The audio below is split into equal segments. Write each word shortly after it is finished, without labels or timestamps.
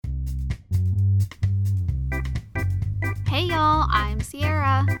y'all. I'm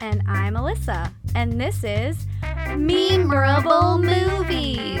Sierra. And I'm Alyssa. And this is Memorable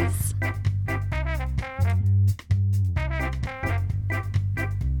Movies.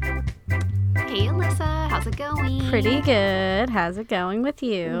 Hey, Alyssa. How's it going? Pretty good. How's it going with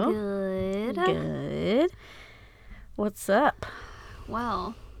you? Good. Good. What's up?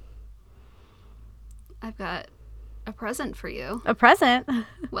 Well, I've got a present for you. A present?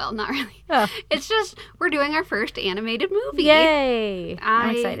 Well, not really. Oh. It's just we're doing our first animated movie. Yay!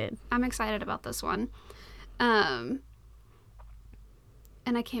 I'm excited. I'm excited about this one. And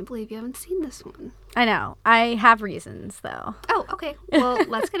I can't believe you haven't seen this one. I know. I have reasons, though. Oh, okay. Well,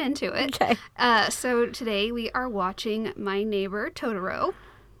 let's get into it. Okay. So today we are watching My Neighbor Totoro.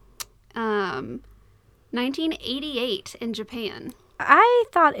 1988 in Japan. I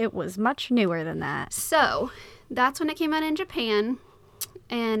thought it was much newer than that. So, that's when it came out in Japan,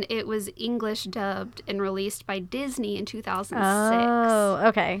 and it was English dubbed and released by Disney in 2006. Oh,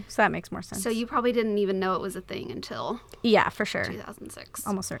 okay. So that makes more sense. So you probably didn't even know it was a thing until yeah, for sure. 2006.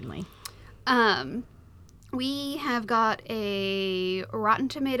 Almost certainly. We have got a Rotten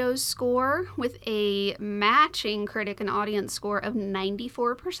Tomatoes score with a matching critic and audience score of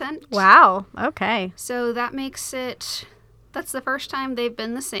 94%. Wow. Okay. So that makes it... That's the first time they've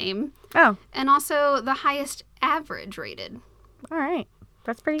been the same. Oh. And also the highest average rated. All right.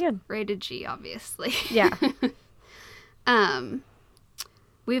 That's pretty good. Rated G, obviously. Yeah.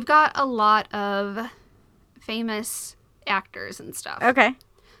 We've got a lot of famous actors and stuff. Okay.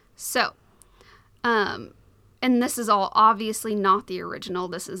 So, and this is all obviously not the original.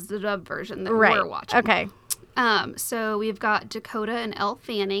 This is the dub version that we're watching. Okay. So we've got Dakota and Elle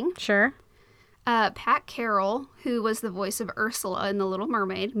Fanning. Sure. Pat Carroll, who was the voice of Ursula in The Little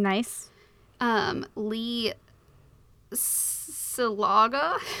Mermaid. Nice. Lee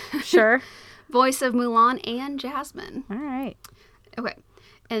Silaga. Sure. Voice of Mulan and Jasmine. All right. Okay.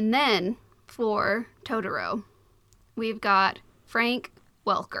 And then for Totoro, we've got Frank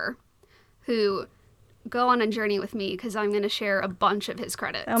Welker, who go on a journey with me because I'm going to share a bunch of his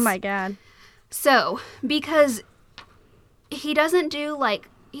credits. Oh my God. So, because he doesn't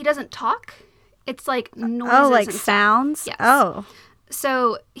talk. It's like noises. Oh, like and sounds? Yes. Oh.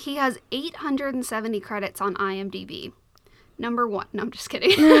 So, he has 870 credits on IMDb. Number 1. No, I'm just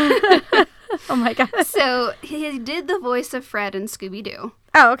kidding. Oh my God. So, he did the voice of Fred in Scooby-Doo.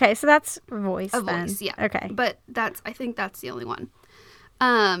 Oh, okay. So that's voice A then. voice, yeah. Okay. But I think that's the only one.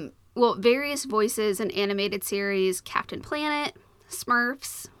 Well, various voices in animated series: Captain Planet,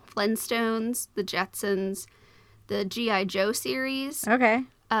 Smurfs, Flintstones, The Jetsons, the G.I. Joe series, Okay.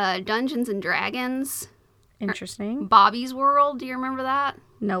 Dungeons and Dragons, Interesting. Bobby's World. Do you remember that?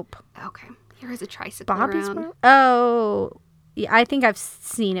 Nope. Okay. Here is a tricycle Bobby's around. World? Oh. Yeah, I think I've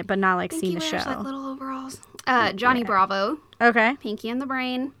seen it, but not like I think seen the he wears show. like little overalls. Johnny Yeah. Bravo, Okay. Pinky and the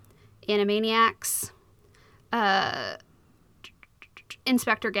Brain, Animaniacs,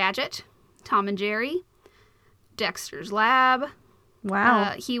 Inspector Gadget, Tom and Jerry, Dexter's Lab.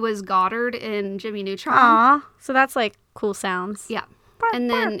 Wow. He was Goddard in Jimmy Neutron. Aw. So that's like cool sounds. Yeah. Bark, And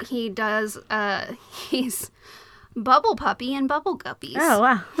then bark. he does, he's Bubble Puppy and Bubble Guppies. Oh,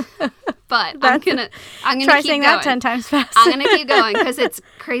 wow. But I'm That's- gonna Try keep saying going. that 10 times fast. I'm gonna keep going because it's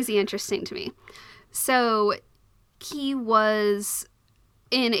crazy interesting to me. So he was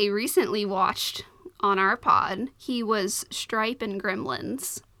in a recently watched on our pod. He was Stripe in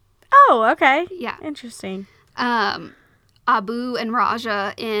Gremlins. Oh, okay. Yeah. Interesting. Abu and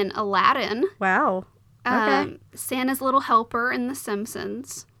Raja in Aladdin. Wow. Okay. Santa's Little Helper in The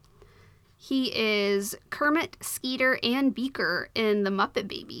Simpsons. He is Kermit, Skeeter, and Beaker in The Muppet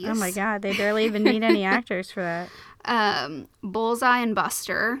Babies. Oh my God. They barely even need any actors for that. Bullseye and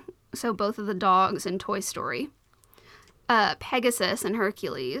Buster. So both of the dogs in Toy Story. Pegasus and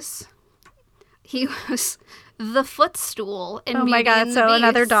Hercules. He was the Footstool in Oh my Beauty God. and the So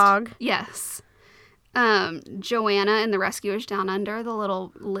another Beast. dog. Yes. Joanna and the Rescuers Down Under, the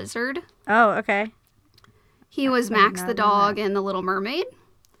little lizard. Oh, okay. He was did Max not the know dog that. in The Little Mermaid.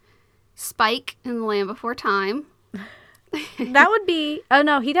 Spike in The Land Before Time. That would be... Oh,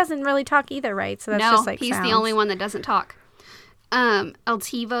 no. He doesn't really talk either, right? So that's No, just like he's sounds. the only one that doesn't talk.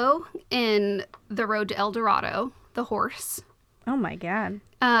 Altivo in The Road to El Dorado, the horse. Oh my God.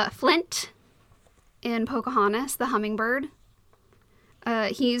 Flint in Pocahontas, the hummingbird.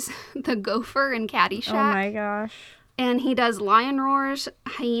 He's the gopher in Caddyshack. Oh my gosh. And he does lion roars,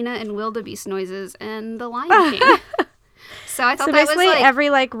 hyena, and wildebeest noises in The Lion King. So I thought So that was basically like... every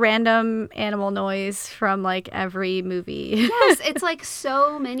like random animal noise from like every movie. Yes, it's like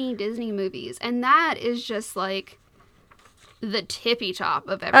so many Disney movies. And that is just like the tippy top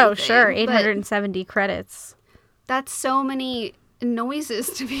of everything. Oh, sure. But 870 credits. That's so many noises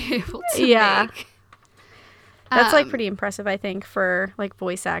to be able to make. That's like pretty impressive, I think, for like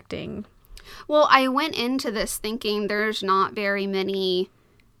voice acting. Well, I went into this thinking there's not very many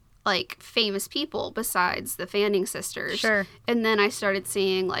like famous people besides the Fanning sisters. Sure. And then I started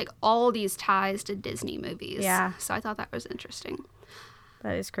seeing like all these ties to Disney movies. Yeah. So I thought that was interesting.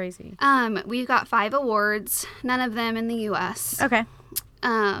 That is crazy. We've got 5 awards, none of them in the US. Okay.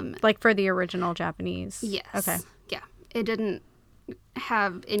 Like for the original Japanese. Yes. Okay. Yeah. It didn't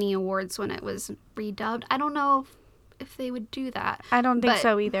have any awards when it was redubbed. I don't know if they would do that. I don't think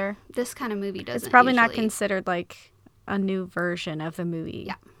so either. This kind of movie doesn't. It's probably not usually. considered like a new version of the movie.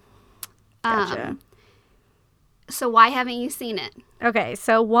 Yeah. Gotcha. So why haven't you seen it? Okay,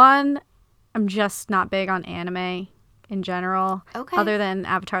 so one, I'm just not big on anime in general. Okay. Other than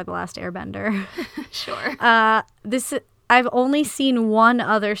Avatar: The Last Airbender. Sure. I've only seen one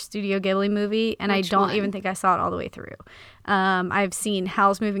other Studio Ghibli movie, and Which I don't one? even think I saw it all the way through. I've seen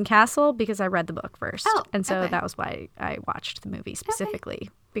Howl's Moving Castle because I read the book first. Oh, and so okay. that was why I watched the movie specifically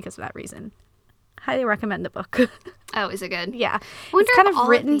because of that reason. Highly recommend the book. Oh, is it good? Yeah. Wonder It's kind if of all of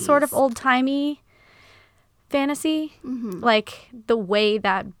written sort of these- old-timey fantasy. Mm-hmm. Like the way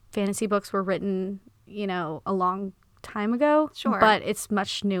that fantasy books were written, you know, a long time ago. Sure. But it's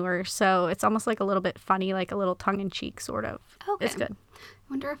much newer. So it's almost like a little bit funny, like a little tongue-in-cheek sort of. Okay. It's good. I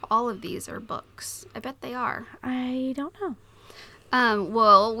wonder if all of these are books. I bet they are. I don't know.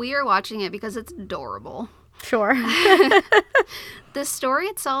 Well, we are watching it because it's adorable. Sure. The story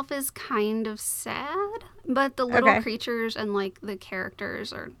itself is kind of sad, but the little Okay. creatures and like the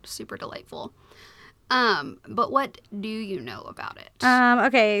characters are super delightful. But what do you know about it?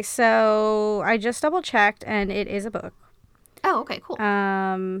 Okay, so I just double-checked, and it is a book. Oh, okay, cool.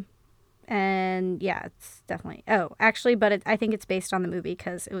 And yeah, it's definitely. Oh, actually, but I think it's based on the movie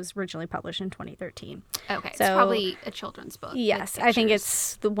because it was originally published in 2013. Okay, it's so- probably a children's book. with Yes, I think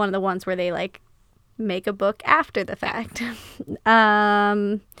pictures. it's one of the ones where they like make a book after the fact.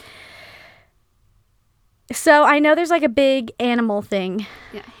 So I know there's like a big animal thing.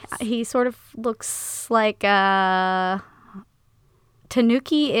 Yes. He sort of looks like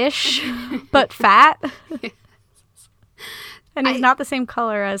Tanuki-ish, but fat. And he's not the same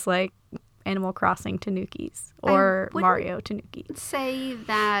color as like Animal Crossing Tanukis or wouldn't- Mario Tanuki. Say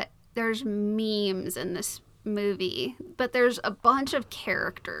that there's memes in this movie, but there's a bunch of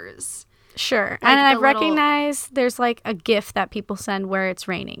characters. Sure. Like And the I little- recognize there's like a GIF that people send where it's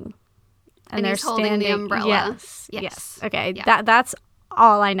raining. And they're he's holding the umbrella. Yes. Yes. Yes. Okay. Yeah. That's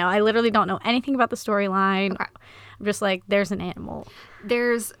all I know. I literally don't know anything about the storyline. Okay. I'm just like, there's an animal.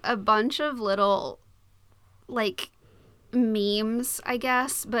 There's a bunch of little, like, memes, I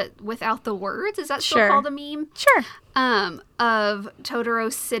guess, but without the words. Is that still Sure. called a meme? Sure. Of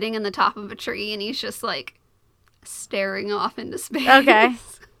Totoro sitting in the top of a tree and he's just like staring off into space. Okay.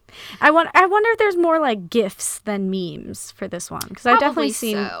 I wonder if there's more like GIFs than memes for this one. Because I've definitely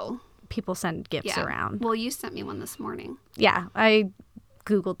seen so. people send GIFs Yeah. around. Well, you sent me one this morning. Yeah. I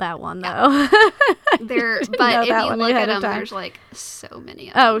Googled that one though. There, know but if that you one look ahead at of them, time. there's like so many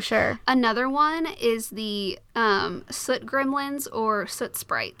of them. Oh, sure. Another one is the soot gremlins or soot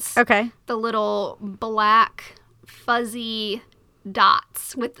sprites. Okay. The little black fuzzy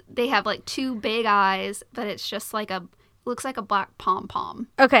dots they have like 2 big eyes, but it's just like looks like a black pom-pom.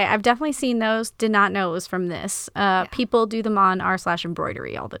 Okay, I've definitely seen those. Did not know it was from this. People do them on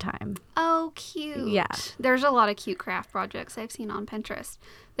r/embroidery all the time. Oh, cute. Yeah. There's a lot of cute craft projects I've seen on Pinterest.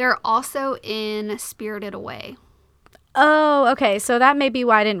 They're also in Spirited Away. Oh, okay. So that may be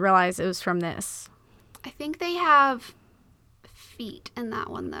why I didn't realize it was from this. I think they have feet in that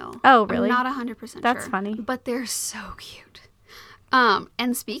one, though. Oh, really? I'm not 100% sure. That's funny. But they're so cute.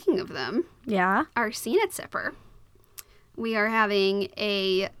 And speaking of them, Yeah. our Scene It Sipper, we are having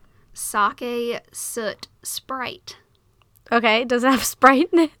a sake soot sprite. Okay. Does it have Sprite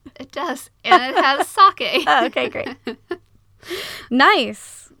in it? It does. And it has sake. Oh, okay, great.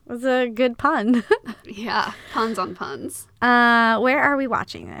 Nice. That's a good pun. Yeah, puns on puns. Where are we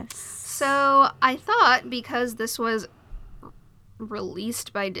watching this? So I thought because this was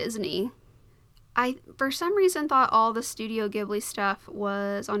released by Disney, I for some reason thought all the Studio Ghibli stuff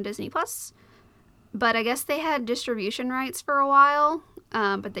was on Disney Plus, but I guess they had distribution rights for a while,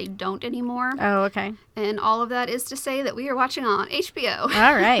 but they don't anymore. Oh, okay. And all of that is to say that we are watching on HBO.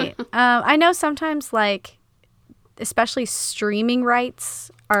 All right. I know sometimes, like, especially streaming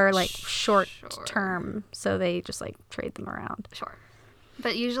rights are, like, short term, so they just, like, trade them around. Sure.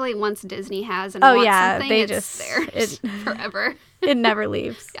 But usually once Disney has and Oh, wants yeah, something, they it's just- there it- forever. It never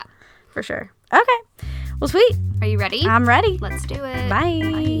leaves. Yeah. For sure. Okay. Well, sweet. Are you ready? I'm ready. Let's do it.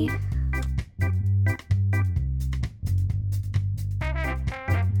 Bye. Bye.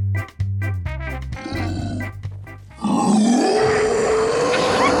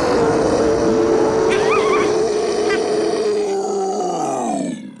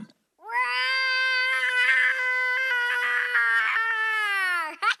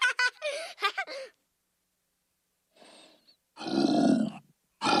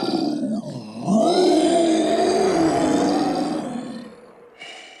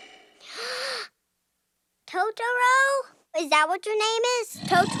 Is that what your name is?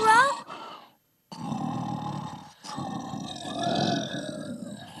 Totoro?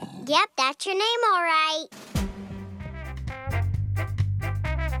 Yep, that's your name, all right.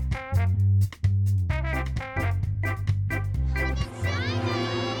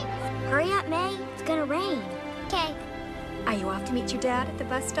 Hurry up, May. It's gonna rain. Okay. Are you off to meet your dad at the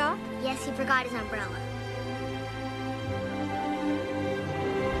bus stop? Yes, he forgot his umbrella.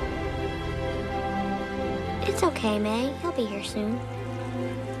 It's okay, May. He'll be here soon.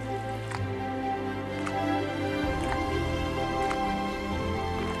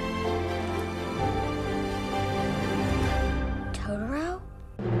 Totoro?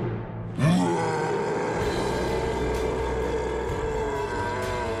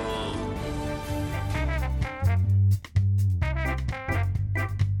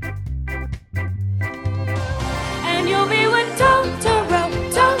 And you'll be with Totoro,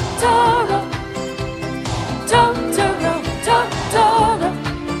 Totoro, Totoro, Totoro.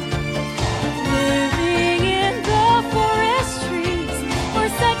 Living in the forest trees for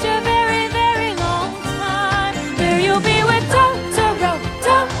such a very, very long time. There you'll be with Totoro,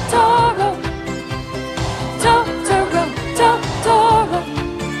 Totoro, Totoro, Totoro.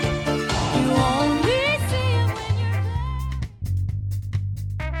 You only see him when you're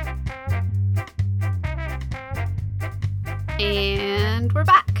And we're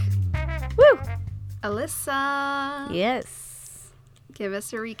back. Woo! Alyssa, Yes. give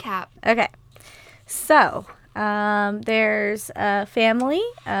us a recap. Okay. So, there's a family,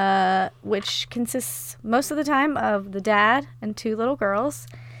 which consists most of the time of the dad and 2 little girls.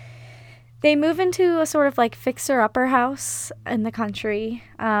 They move into a sort of like fixer-upper house in the country,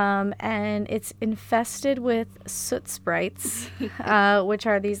 and it's infested with soot sprites, which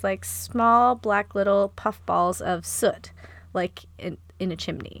are these like small black little puffballs of soot, like in a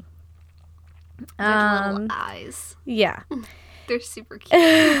chimney. With little eyes. Yeah. They're super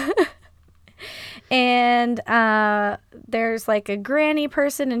cute. And there's like a granny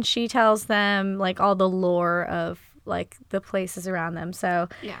person, and she tells them like all the lore of like the places around them. So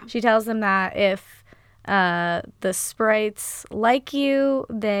Yeah. she tells them that if the sprites like you,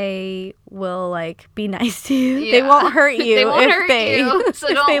 they will like be nice to you. They Yeah. won't hurt you. They won't if hurt they, you, so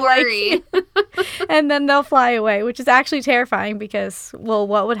if don't they like worry. you. And then they'll fly away, which is actually terrifying because, well,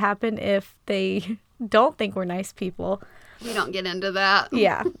 what would happen if they don't think we're nice people? We don't get into that.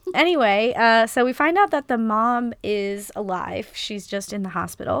 Yeah. Anyway, so we find out that the mom is alive. She's just in the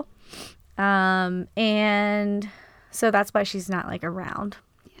hospital. And so that's why she's not like around.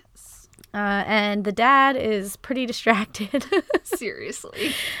 Yes. And the dad is pretty distracted.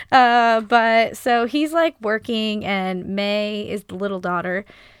 Seriously. But so he's like working, and May is the little daughter.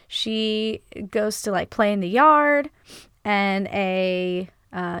 She goes to like play in the yard, and a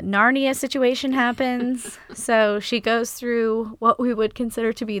Narnia situation happens. So she goes through what we would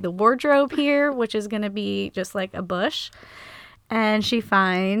consider to be the wardrobe here, which is going to be just like a bush. And she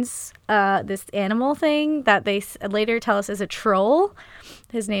finds this animal thing that they later tell us is a troll.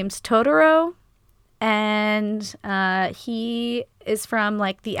 His name's Totoro. And he is from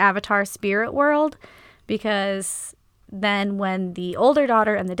like the Avatar spirit world, because then when the older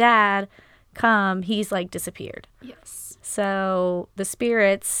daughter and the dad come, he's like disappeared. Yes. So the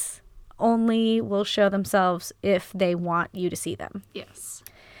spirits only will show themselves if they want you to see them. Yes.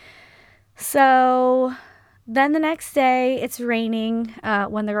 So then the next day, it's raining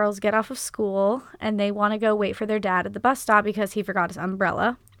when the girls get off of school, and they want to go wait for their dad at the bus stop because he forgot his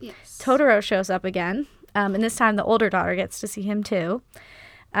umbrella. Yes. Totoro shows up again, and this time the older daughter gets to see him too.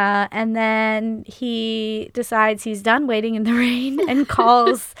 And then he decides he's done waiting in the rain and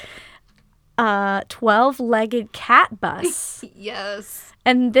calls 12-legged cat bus. Yes.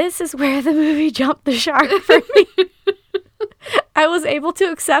 And this is where the movie jumped the shark for me. I was able to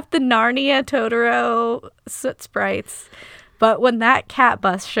accept the Narnia Totoro soot sprites, but when that cat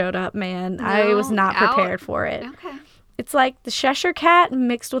bus showed up, man, I was not prepared for it. Okay. It's like the Cheshire Cat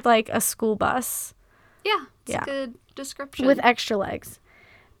mixed with like a school bus Yeah. It's Yeah. a good description. with extra legs.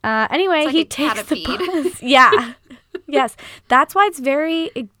 Anyway, It's like he a takes the catapede. bus. Yeah. Yes. That's why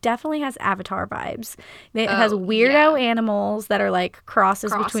it definitely has Avatar vibes. It has weirdo animals that are like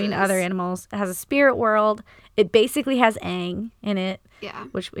crosses between other animals. It has a spirit world. It basically has Aang in it, Yeah.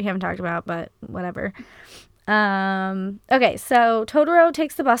 which we haven't talked about, but whatever. Okay, so Totoro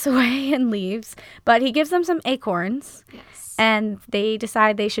takes the bus away and leaves, but he gives them some acorns, Yes. and they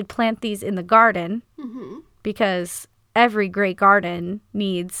decide they should plant these in the garden because every great garden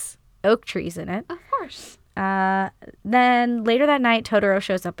needs oak trees in it. Of course. Then later that night, Totoro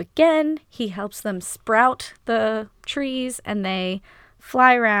shows up again. He helps them sprout the trees, and they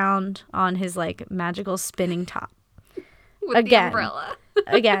fly around on his like magical spinning top. With Again. the umbrella.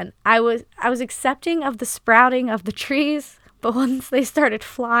 Again, I was accepting of the sprouting of the trees, but once they started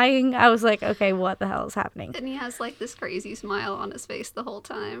flying, I was like, okay, what the hell is happening? And he has like this crazy smile on his face the whole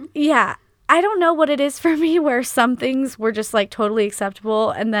time. Yeah. I don't know what it is for me where some things were just like totally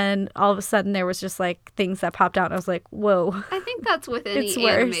acceptable, and then all of a sudden there was just like things that popped out and I was like, whoa. I think that's with any It's worse.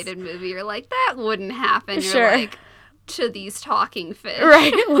 animated movie. You're like, that wouldn't happen. Sure. You're like, to these talking fish.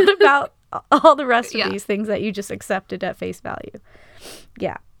 Right. What about all the rest of Yeah. these things that you just accepted at face value?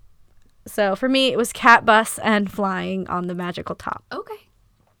 Yeah. So for me, it was cat bus and flying on the magical top. Okay.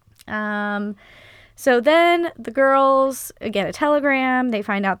 So then the girls get a telegram. They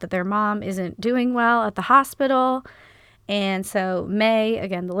find out that their mom isn't doing well at the hospital. And so May,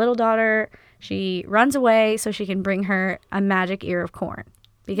 again, the little daughter, she runs away so she can bring her a magic ear of corn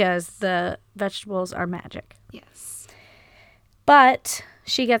because the vegetables are magic. Yes. But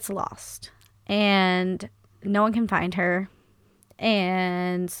she gets lost and no one can find her.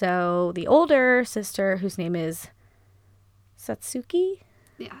 And so the older sister, whose name is Satsuki?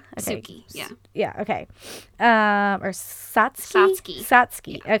 Yeah. Okay. Suki. Yeah. Yeah, okay. Or Satsuki?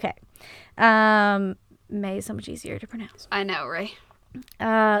 Satsuki. Satsuki, okay. May is so much easier to pronounce. I know, right?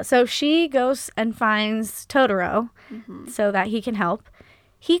 So she goes and finds Totoro so that he can help.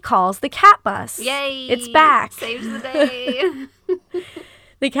 He calls the cat bus. Yay! It's back. Saves the day.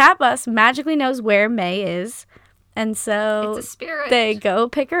 The cat bus magically knows where May is. And so It's a spirit. they go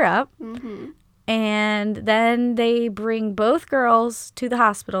pick her up. Mm-hmm. And then they bring both girls to the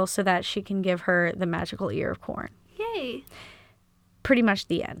hospital so that she can give her the magical ear of corn. Yay. Pretty much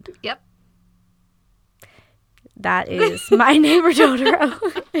the end. Yep. That is My Neighbor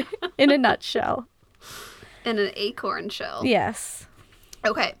Totoro in a nutshell. And an acorn shell. Yes.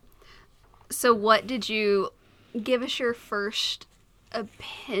 Okay. So what did you give us your first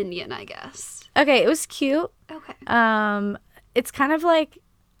opinion, I guess? Okay, it was cute. Okay. It's kind of like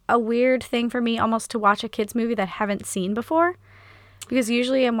a weird thing for me almost to watch a kids movie that I haven't seen before. Because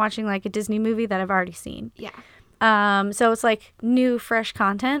usually I'm watching like a Disney movie that I've already seen. Yeah. So it's like new, fresh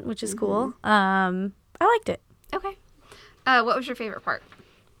content, which is cool. I liked it. Okay. What was your favorite part?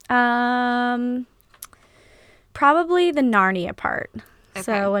 Probably the Narnia part. Okay.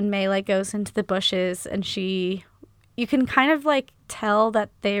 So when May like goes into the bushes and you can kind of like tell that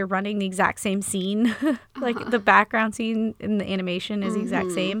they're running the exact same scene. Like the background scene in the animation is the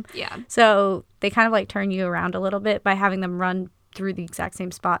exact same. Yeah. So they kind of like turn you around a little bit by having them run through the exact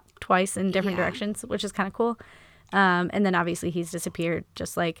same spot twice in different Yeah. directions, which is kind of cool. And then obviously he's disappeared,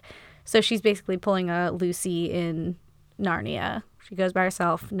 just like, so she's basically pulling a Lucy in Narnia. She goes by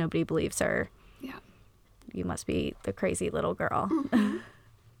herself. Nobody believes her. Yeah. You must be the crazy little girl.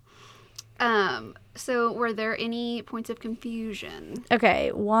 So were there any points of confusion?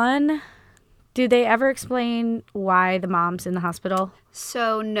 Okay, one, do they ever explain why the mom's in the hospital?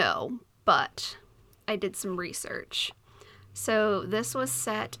 So no, but I did some research. So this was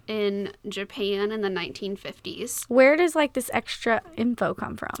set in Japan in the 1950s. Where does like this extra info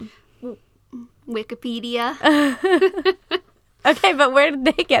come from? Wikipedia. Okay, but where did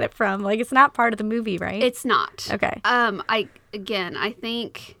they get it from? Like, it's not part of the movie, right? It's not. Okay. I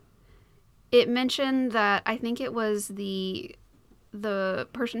think it mentioned that I think it was the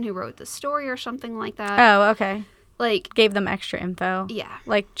person who wrote the story or something like that. Oh, okay. Like, Gave them extra info. yeah,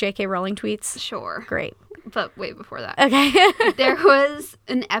 Like J.K. Rowling tweets. sure. Great. But way before that. Okay. There was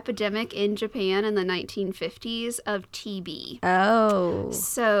an epidemic in Japan in the 1950s of TB. Oh.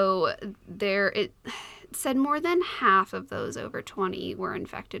 So it said more than half of those over 20 were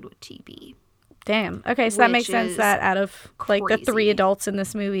infected with TB. Damn. Okay, so that Which makes sense is that out of like the crazy. 3 adults in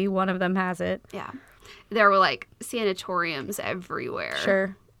this movie, one of them has it. Yeah. There were like sanatoriums everywhere.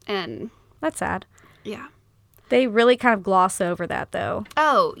 Sure. And That's sad. yeah. They really kind of gloss over that though.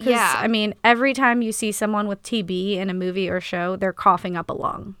 Oh, 'Cause, yeah. I mean, every time you see someone with TB in a movie or show, they're coughing up a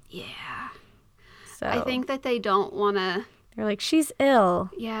lung. Yeah. So I think that they don't want to. they're like, she's ill.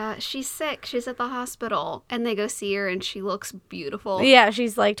 Yeah, she's sick. She's at the hospital. And they go see her and she looks beautiful. Yeah,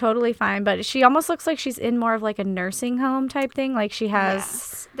 she's like totally fine, but she almost looks like she's in more of like a nursing home type thing. Like she has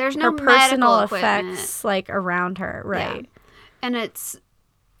Yes. There's her no personal medical equipment. effects like around her, right? Yeah. And it's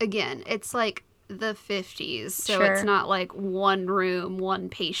like the 50s. So Sure. it's not like one room, one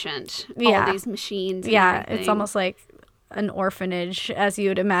patient, Yeah. all these machines. And Yeah, everything. it's almost like an orphanage as you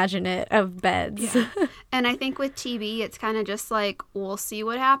would imagine it of beds. Yeah. And I think with TB, it's kind of just like, we'll see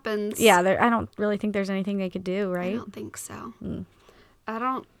what happens. Yeah, I don't really think there's anything they could do, I right? don't think so. I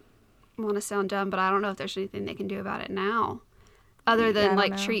don't want to sound dumb, but I don't know if there's anything they can do about it now. Other I than don't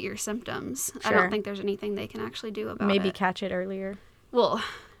like know. treat your symptoms. I Sure. don't think there's anything they can actually do about Maybe it. catch it earlier. Well,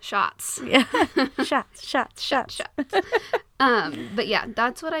 shots. Yeah. Shots. But yeah,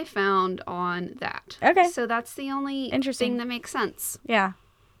 that's what I found on that. Okay. So that's the only Interesting thing that makes sense. Yeah.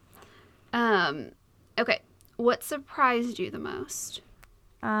 Okay. What surprised you the most?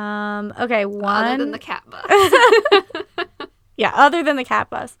 Okay, one. Other than the cat bus. Yeah, other than the cat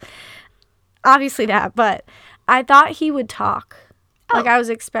bus. Obviously that, but I thought he would talk. Like, I was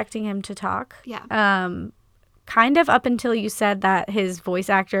expecting him to talk. Yeah. Kind of up until you said that his voice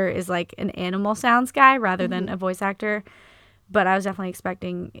actor is like an animal sounds guy rather than a voice actor. But I was definitely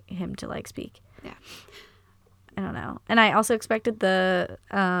expecting him to like speak. Yeah. I don't know. And I also expected the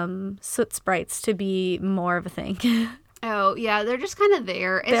soot sprites to be more of a thing. Oh, yeah. They're just kind of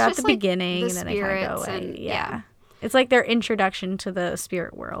there. It's They're just at the like beginning the and then they kind of go spirits away. and Yeah. It's like their introduction to the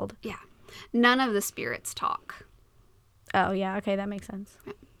spirit world. Yeah. None of the spirits talk. Oh, yeah. Okay, that makes sense.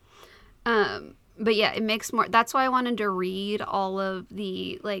 But yeah, it makes more. That's why I wanted to read all of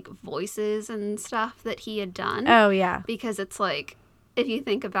the like voices and stuff that he had done. Oh, yeah. Because it's like, if you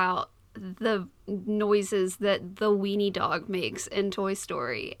think about the noises that the weenie dog makes in Toy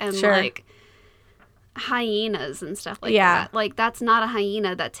Story and Sure. like hyenas and stuff like Yeah. that. Like, that's not a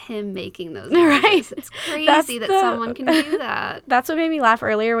hyena. That's him making those Right. noises. It's crazy that someone can do that. That's what made me laugh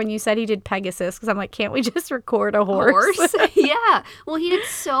earlier when you said he did Pegasus, because I'm like, can't we just record a horse? Yeah. Well, he did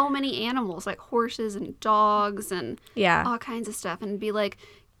so many animals, like horses and dogs and Yeah. all kinds of stuff, and be like,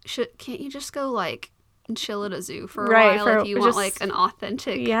 can't you just go like and chill at a zoo for a Right, while for if you want just- like an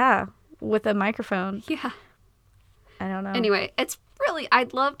authentic? Yeah, with a microphone. Yeah. I don't know. Anyway, it's really,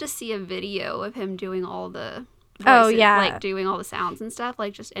 I'd love to see a video of him doing all the voices, Oh, yeah. like doing all the sounds and stuff,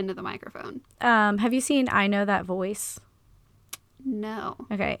 like just into the microphone. Have you seen I Know That Voice? No.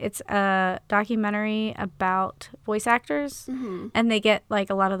 Okay, it's a documentary about voice actors, and they get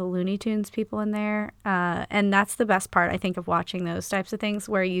like a lot of the Looney Tunes people in there, and that's the best part, I think, of watching those types of things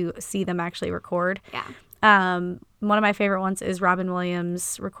where you see them actually record. Yeah. One of my favorite ones is Robin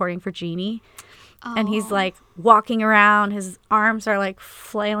Williams recording for Genie. And he's like walking around, his arms are like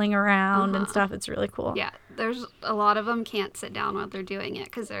flailing around and stuff. It's really cool. Yeah. There's a lot of them can't sit down while they're doing it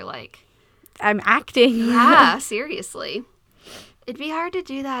because they're like, I'm acting. yeah, seriously. It'd be hard to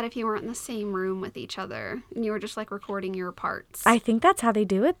do that if you weren't in the same room with each other and you were just like recording your parts. I think that's how they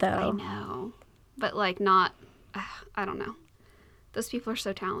do it, I though. know. But like not, I don't know. Those people are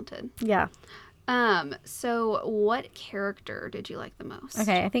so talented. Yeah. So what character did you like the most?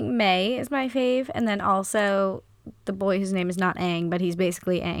 Okay, I think May is my fave, and then also the boy whose name is not Aang, but he's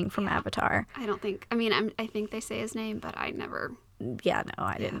basically Aang from Avatar. I don't think, I think they say his name, but I never. Yeah, no,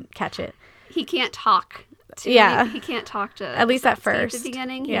 I didn't catch it. He can't talk. Yeah. He can't talk to. At least at Satsuki first. At the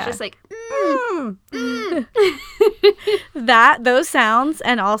beginning, he's Yeah. just like, Those sounds,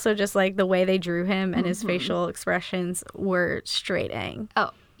 and also just like the way they drew him and his facial expressions were straight Aang.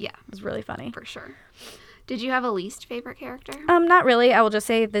 oh, yeah, It was really funny. for sure. Did you have a least favorite character? Not really. I will just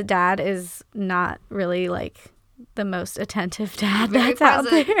say the dad is not really like the most attentive dad Very that's out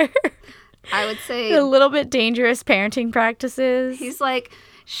present. there. I would say A little bit dangerous parenting practices. he's like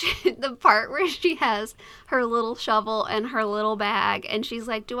the part where she has her little shovel and her little bag, and she's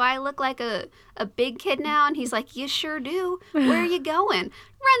like, do I look like a big kid now? And he's like, you sure do. Where are you going?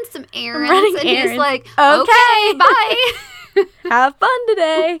 Run some errands. running and errands. he's like, Okay. okay, bye. Have fun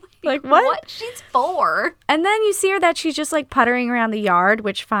today. Like, what? She's 4. And then you see her that she's just like puttering around the yard,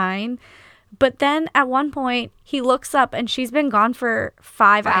 which fine. But then at one point he looks up and she's been gone for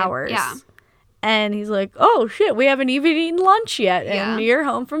 5 hours. Yeah. And he's like, oh shit, we haven't even eaten lunch yet. Yeah. And you're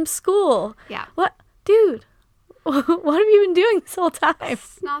home from school. Yeah. What? Dude, what have you been doing this whole time?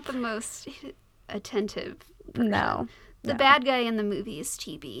 It's not the most attentive person. No. The bad guy in the movie is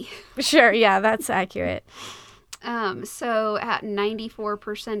TB. Sure, yeah, that's accurate. So at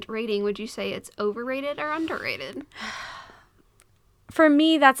 94% rating, would you say it's overrated or underrated? For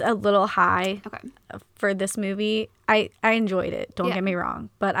me, that's a little high Okay. for this movie. I enjoyed it, don't Yeah. get me wrong.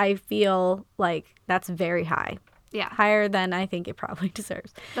 But I feel like that's very high. Yeah. Higher than I think it probably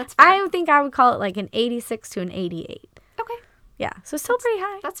deserves. That's fair. I think I would call it like an 86 to an 88. Okay. Yeah, so still pretty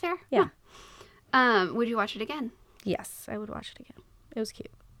high. That's fair. Yeah. Would you watch it again? Yes, I would watch it again. It was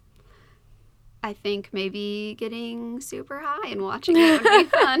cute. I think maybe getting super high and watching it would be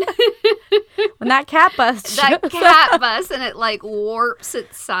fun. When that cat bust That shows cat up. bus and it like warps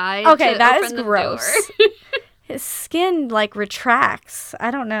its side. Okay, to that open is the gross. door. His skin like retracts.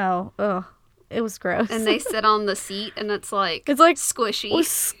 I don't know. Ugh, it was gross. And they sit on the seat and it's like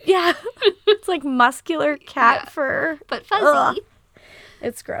squishy, Yeah, it's like muscular cat Yeah. fur. but fuzzy. Ugh.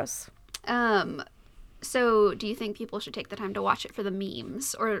 It's gross. So do you think people should take the time to watch it for the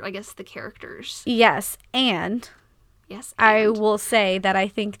memes or I guess the characters? Yes, and Yes, I and- will say that I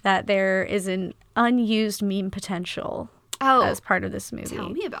think that there is an unused meme potential as part of this movie. Tell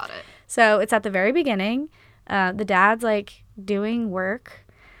me about it. So it's at the very beginning. The dad's like doing work,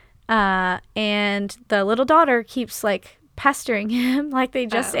 and the little daughter keeps like pestering him like they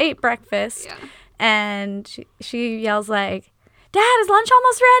just ate breakfast. Yeah. And she yells like, "Dad, is lunch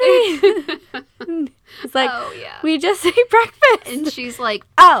almost ready?" It's like, Oh, yeah. we just ate breakfast. And she's like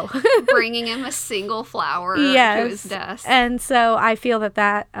Oh. bringing him a single flower to his desk. And so I feel that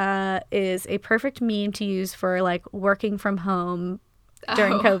that is a perfect meme to use for like working from home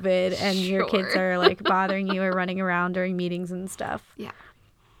during COVID, and your kids sure. are like bothering you or running around during meetings and stuff. Yeah.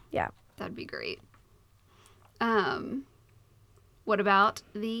 Yeah. That'd be great. What about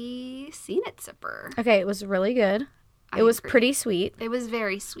the Scene It Zipper? Okay, it was really good. I It was agree. pretty sweet, It was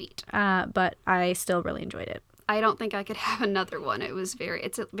very sweet. but I still really enjoyed it. I don't think I could have another one.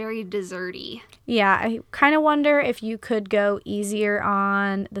 It's a very desserty. Yeah, I kind of wonder if you could go easier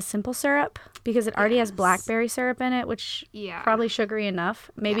on the simple syrup, because it already has Yes. blackberry syrup in it, which Yeah. probably sugary enough.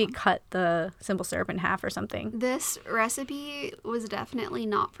 Maybe Yeah. cut the simple syrup in half or something. This recipe was definitely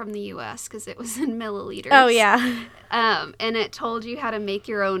not from the U.S. because it was in milliliters. Oh, yeah. And it told you how to make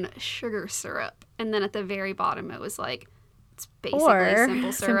your own sugar syrup. And then at the very bottom, it was like, it's basically Or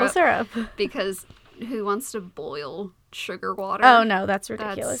simple syrup. Because who wants to boil sugar water? Oh, no, that's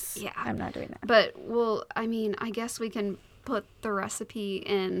ridiculous. yeah. I'm not doing that. But, well, I mean, I guess we can put the recipe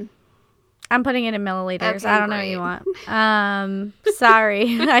in. I'm putting it in milliliters. Okay, I don't know what you want.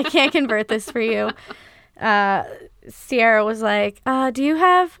 Sorry. I can't convert this for you. Sierra was like, do you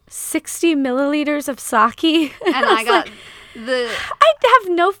have 60 milliliters of sake? And I got the... I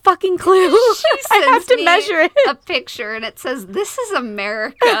have no fucking clue. I have to me measure it. a picture, and it says, "This is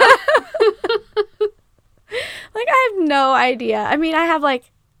America." Like, I have no idea. I mean, I have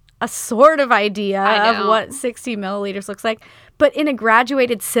like a sort of idea I of know. what 60 milliliters looks like, but in a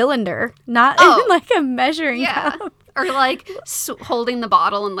graduated cylinder, not Oh. in like a measuring Yeah. cup. Or like holding the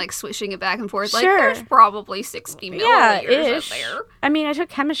bottle and like swishing it back and forth. Like, Sure. there's probably 60 Yeah, milliliters up ish. there. I mean, I took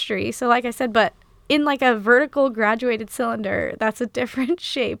chemistry, so like I said, but in like a vertical graduated cylinder, that's a different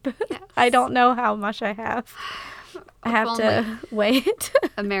shape. I don't know how much I have. I have If to weigh it.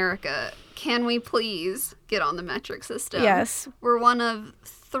 America, can we please get on the metric system? Yes. We're one of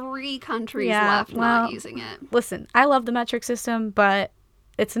 3 countries Yeah, left well- not using it. Listen, I love the metric system, but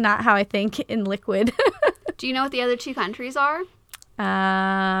it's not how I think in liquid. Do you know what the other 2 countries are?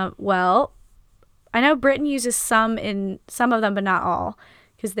 Well, I know Britain uses some of them, but not all,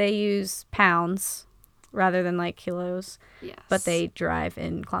 because they use pounds rather than like kilos. Yes. But they drive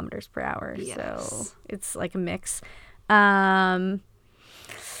in kilometers per hour, so Yes. it's like a mix. I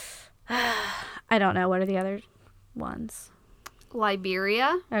don't know. What are the other ones?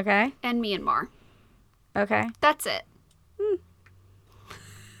 Liberia Okay. and Myanmar. Okay. That's it.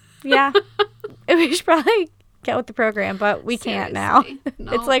 Yeah. We should probably get with the program, but we can't now. Seriously.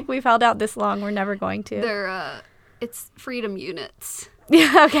 No. It's like we've held out this long. We're never going to. They're, it's freedom units.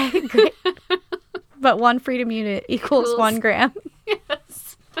 Yeah. Okay. Great. But 1 freedom unit equals Equals- 1 gram.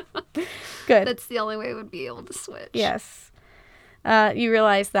 Yes. Good. That's the only way we'd be able to switch. Yes. You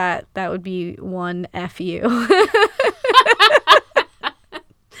realize that would be 1 FU.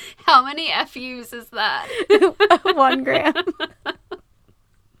 How many FUs is that? 1 gram.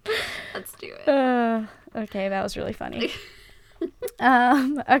 Let's do it. Okay, that was really funny.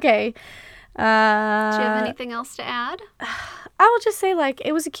 Okay. Do you have anything else to add? I will just say, like,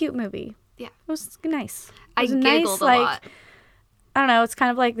 it was a cute movie. Yeah. It was nice. It I was giggled a lot. I don't know, it's kind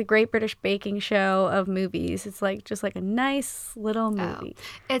of like the Great British Baking Show of movies. It's like just like a nice little movie.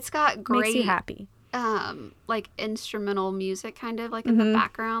 It's got Makes great you happy. like instrumental music kind of like in the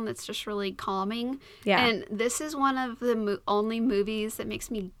background that's just really calming. Yeah. And this is one of the only movies that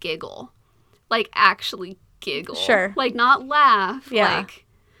makes me giggle. Like actually giggle. Sure. Like not laugh. Yeah. Like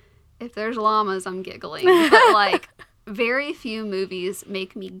if there's llamas, I'm giggling. But like very few movies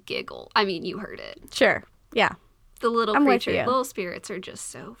make me giggle. I mean, you heard it. Sure. Yeah. The little I'm with creature, you. little spirits are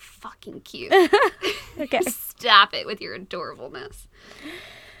just so fucking cute. Okay. Stop it with your adorableness.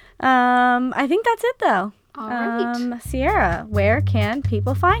 I think that's it though. All right. Sierra, where can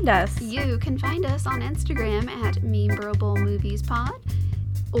people find us? You can find us on Instagram at MemeBroBleMoviesPod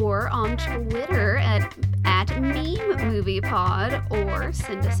or on Twitter at MemeMoviePod or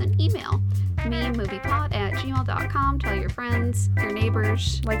send us an email, mememoviepod@gmail.com. Tell your friends, your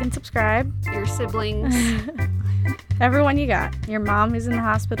neighbors, Like and subscribe. your siblings. Everyone you got. Your mom who's in the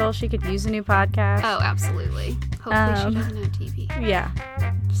hospital, she could use a new podcast. Oh, absolutely. Hopefully she doesn't have TV. Yeah.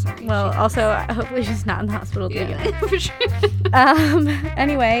 Sorry. Well, also, hopefully she's not in the hospital to begin with. yeah. For sure.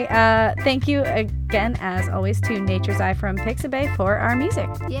 Anyway, thank you again, as always, to Nature's Eye from Pixabay for our music.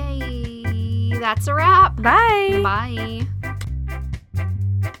 Yay! That's a wrap. Bye. Bye.